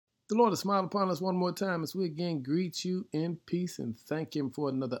The Lord has smiled upon us one more time as we again greet you in peace and thank Him for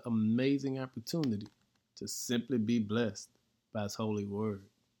another amazing opportunity to simply be blessed by His holy word.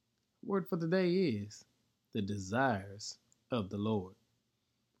 The word for today is the desires of the Lord.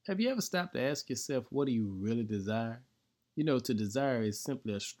 Have you ever stopped to ask yourself, what do you really desire? You know, to desire is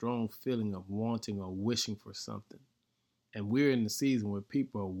simply a strong feeling of wanting or wishing for something. And we're in the season where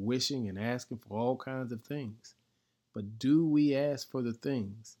people are wishing and asking for all kinds of things. But do we ask for the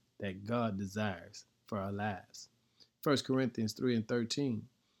things that God desires for our lives? 1 Corinthians 3 and 13,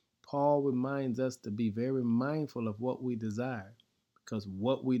 Paul reminds us to be very mindful of what we desire, because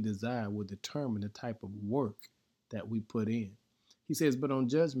what we desire will determine the type of work that we put in. He says, but on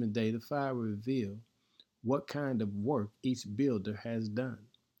Judgment Day, the fire will reveal what kind of work each builder has done.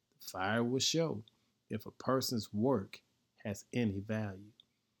 The fire will show if a person's work has any value.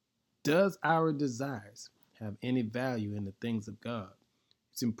 Does our desires have any value in the things of God?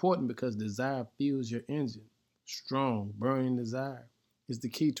 It's important because desire fuels your engine. Strong, burning desire is the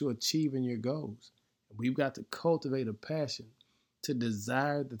key to achieving your goals. We've got to cultivate a passion to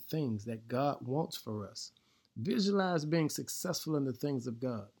desire the things that God wants for us. Visualize being successful in the things of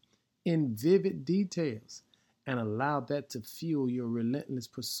God in vivid details and allow that to fuel your relentless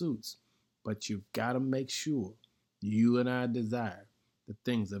pursuits. But you've got to make sure you and I desire the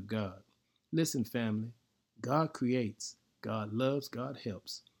things of God. Listen, family, God creates, God loves, God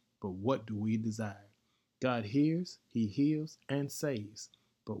helps. But what do we desire? God hears, He heals, and saves.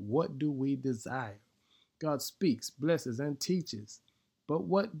 But what do we desire? God speaks, blesses, and teaches. But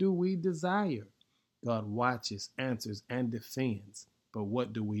what do we desire? God watches, answers, and defends. But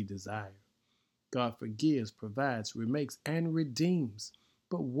what do we desire? God forgives, provides, remakes, and redeems.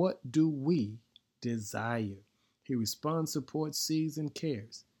 But what do we desire? He responds, supports, sees, and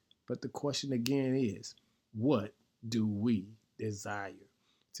cares. But the question again is, what do we desire?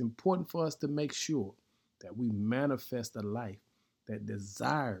 It's important for us to make sure that we manifest a life that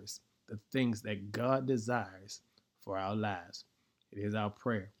desires the things that God desires for our lives. It is our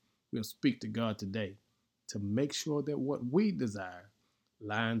prayer. We'll speak to God today to make sure that what we desire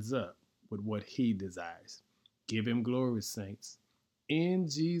lines up with what He desires. Give Him glory, saints. In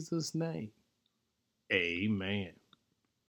Jesus' name, amen.